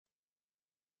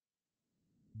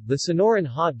The Sonoran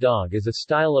hot dog is a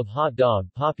style of hot dog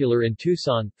popular in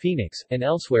Tucson, Phoenix, and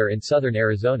elsewhere in southern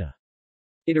Arizona.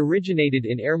 It originated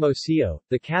in Hermosillo,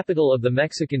 the capital of the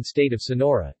Mexican state of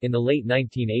Sonora, in the late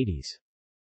 1980s.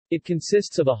 It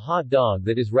consists of a hot dog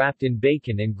that is wrapped in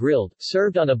bacon and grilled,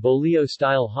 served on a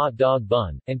bolillo-style hot dog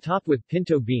bun, and topped with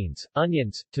pinto beans,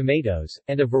 onions, tomatoes,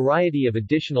 and a variety of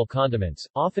additional condiments,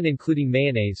 often including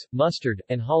mayonnaise, mustard,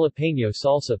 and jalapeno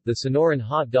salsa. The Sonoran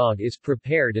hot dog is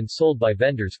prepared and sold by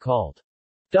vendors called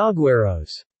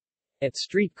dogweros at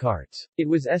street carts. It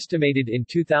was estimated in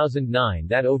 2009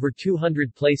 that over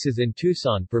 200 places in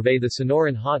Tucson purvey the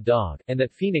Sonoran hot dog, and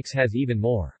that Phoenix has even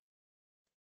more.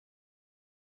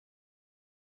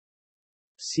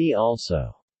 See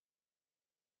also: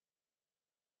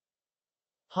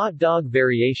 hot dog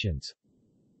variations,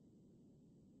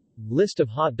 list of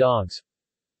hot dogs,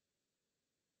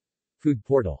 food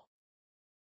portal.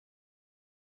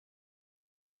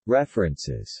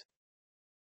 References.